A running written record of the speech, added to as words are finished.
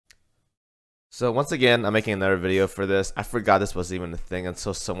So once again, I'm making another video for this. I forgot this was even a thing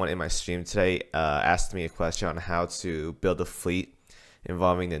until someone in my stream today asked me a question on how to build a fleet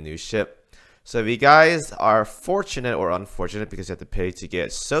involving the new ship. So if you guys are fortunate or unfortunate because you have to pay to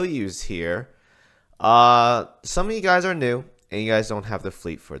get Soyuz here, some of you guys are new and you guys don't have the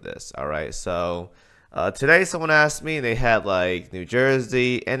fleet for this. Alright, so today someone asked me, and they had like New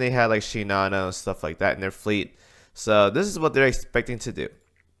Jersey and they had like Shinano and stuff like that in their fleet. So this is what they're expecting to do.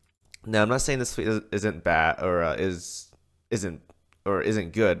 Now, I'm not saying this fleet isn't bad or isn't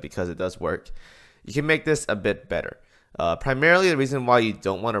good, because it does work. You can make this a bit better. Primarily, the reason why you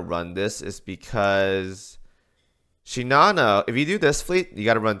don't want to run this is because Shinano, if you do this fleet, you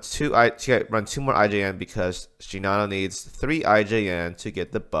got to run two more IJN, because Shinano needs 3 IJN to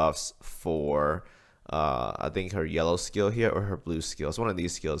get the buffs for I think her yellow skill here or her blue skill. It's one of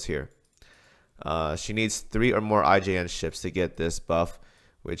these skills here. She needs 3 or more IJN ships to get this buff,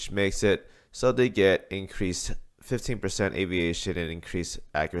 which makes it so they get increased 15% aviation and increased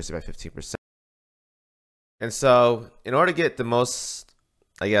accuracy by 15%. And so in order to get the most,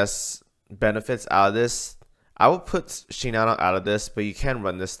 I guess, benefits out of this, I would put Shinano out of this, but you can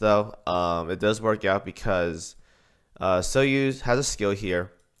run this though. It does work out because Soyuz has a skill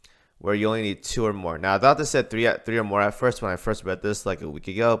here where you only need 2 or more. Now I thought this said 3 or more at first when I first read this like a week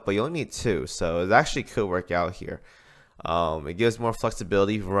ago, but you only need 2, so it actually could work out here. It gives more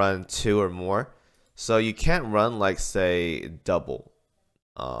flexibility to run 2 or more, so you can't run like say double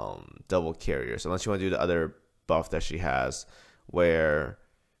carriers unless you want to do the other buff that she has, where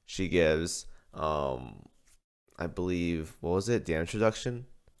she gives I believe, what was it, damage reduction?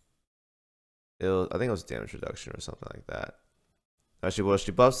 I think it was damage reduction or something like that. Actually,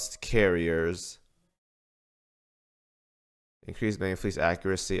 she buffs carriers, increase main fleet's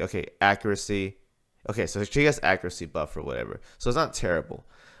accuracy. Okay, accuracy. Okay, so she has accuracy buff or whatever, so it's not terrible.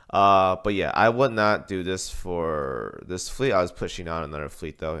 But yeah, I would not do this for this fleet. I was pushing on another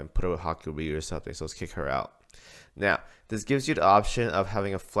fleet though and put her with Hakuryu or something, so let's kick her out. Now, this gives you the option of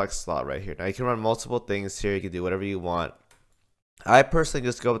having a flex slot right here. Now you can run multiple things here, you can do whatever you want. I personally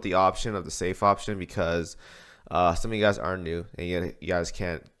just go with the option of the safe option because some of you guys are new and you guys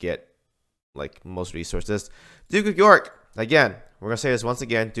can't get like most resources. Duke of York, again, we're going to say this once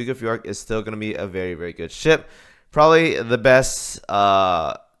again, Duke of York is still going to be a very, very good ship. Probably the best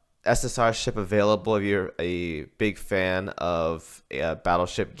SSR ship available if you're a big fan of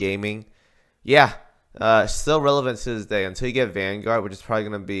battleship gaming. Yeah, still relevant to this day until you get Vanguard, which is probably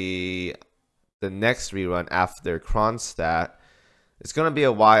going to be the next rerun after Kronstadt. It's going to be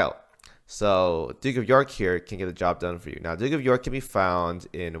a while. So Duke of York here can get the job done for you. Now, Duke of York can be found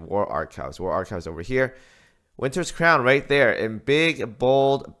in War Archives. War Archives over here. Winter's Crown right there in big,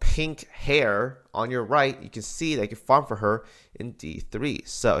 bold, pink hair on your right. You can see that you can farm for her in D3.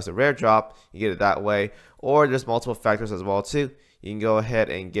 So it's a rare drop. You get it that way. Or there's multiple factors as well too. You can go ahead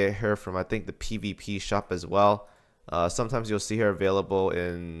and get her from, I think, the PvP shop as well. Sometimes you'll see her available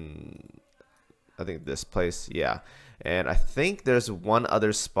in, I think, this place. Yeah. And I think there's one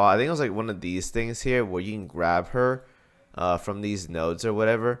other spot. I think it was like one of these things here where you can grab her from these nodes or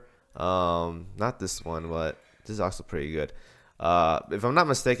whatever. Not this one, but this is also pretty good. If I'm not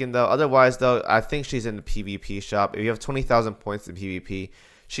mistaken though, otherwise though, I think she's in the PvP shop. If you have 20,000 points in PvP,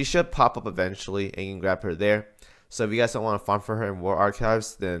 she should pop up eventually and you can grab her there. So if you guys don't want to farm for her in War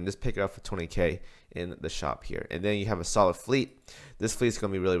Archives, then just pick her up for 20k in the shop here. And then you have a solid fleet. This fleet is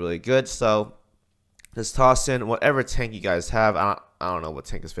going to be really, really good. So just toss in whatever tank you guys have. I don't know what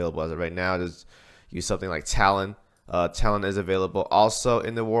tank is available as of right now. Just use something like Talon. Talon is available also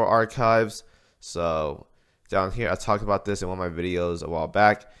in the War Archives. So down here, I talked about this in one of my videos a while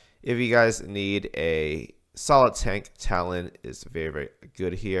back. If you guys need a solid tank, Talon is very, very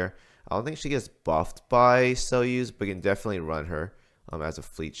good here. I don't think she gets buffed by Soyuz, but you can definitely run her as a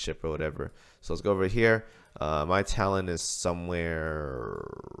fleet ship or whatever. So let's go over here. My Talon is somewhere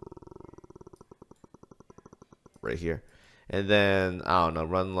right here. And then, I don't know,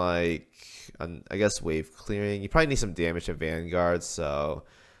 run like, I guess wave clearing. You probably need some damage to Vanguard, so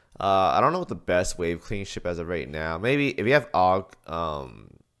I don't know what the best wave clearing ship as of right now. Maybe if you have Og,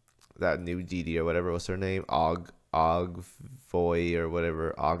 that new DD or whatever, what's her name? Ogvoy or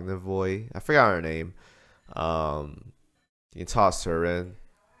whatever, Ognavoy. I forgot her name. You can toss her in.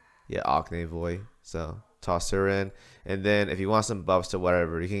 Yeah, Ognavoy. So toss her in. And then if you want some buffs to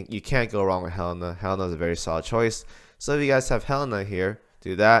whatever, you can't go wrong with Helena. Helena is a very solid choice. So if you guys have Helena here,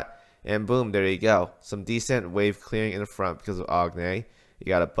 do that. And boom, there you go. Some decent wave clearing in the front because of Ogne. You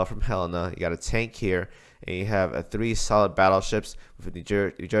got a buff from Helena. You got a tank here. And you have 3 solid battleships with New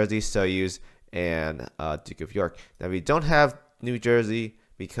Jersey, Soyuz, and Duke of York. Now, if you don't have New Jersey,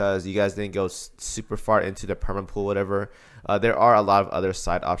 because you guys didn't go super far into the permanent pool, whatever. There are a lot of other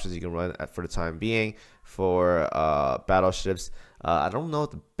side options you can run for the time being for battleships. I don't know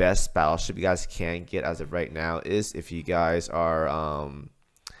what the best battleship you guys can get as of right now is, if you guys are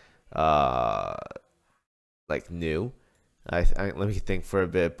like new. Let me think for a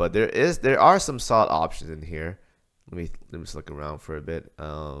bit, but there are some solid options in here. Let me just look around for a bit.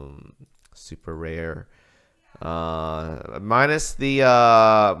 Super rare. Minus the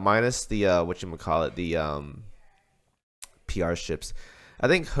whatchamacallit, the PR ships. I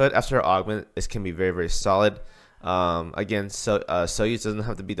think Hood after augment can be very solid. Again, Soyuz doesn't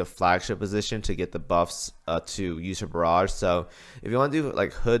have to be the flagship position to get the buffs to use her barrage. So if you want to do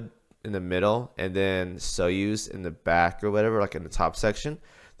like Hood in the middle and then Soyuz in the back or whatever, like in the top section,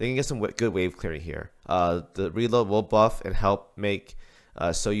 then you can get some good wave clearing here. The reload will buff and help make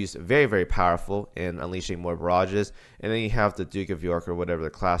Soyuz very powerful in unleashing more barrages. And then you have the Duke of York or whatever, the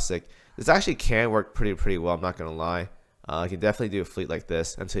classic. This actually can work pretty well, I'm not gonna lie. You can definitely do a fleet like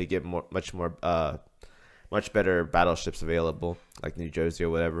this until you get much better battleships available, like New Jersey or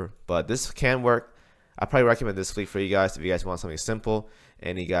whatever. But this can work. I probably recommend this fleet for you guys if you guys want something simple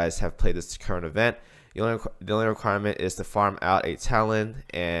and you guys have played this current event. The only requirement is to farm out a Talon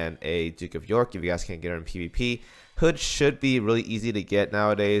and a Duke of York if you guys can't get her in PvP. Hood should be really easy to get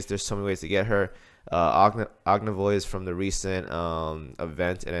nowadays. There's so many ways to get her. Ognivoy is from the recent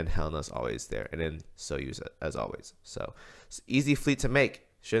event, and then Helena's always there, and then Soyuz as always. So it's easy fleet to make.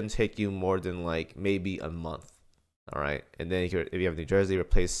 Shouldn't take you more than like maybe a month. All right, and then if you have New Jersey,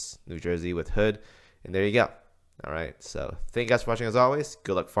 replace New Jersey with Hood, and there you go. All right, so thank you guys for watching as always.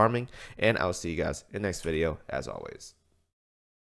 Good luck farming, and I will see you guys in the next video as always.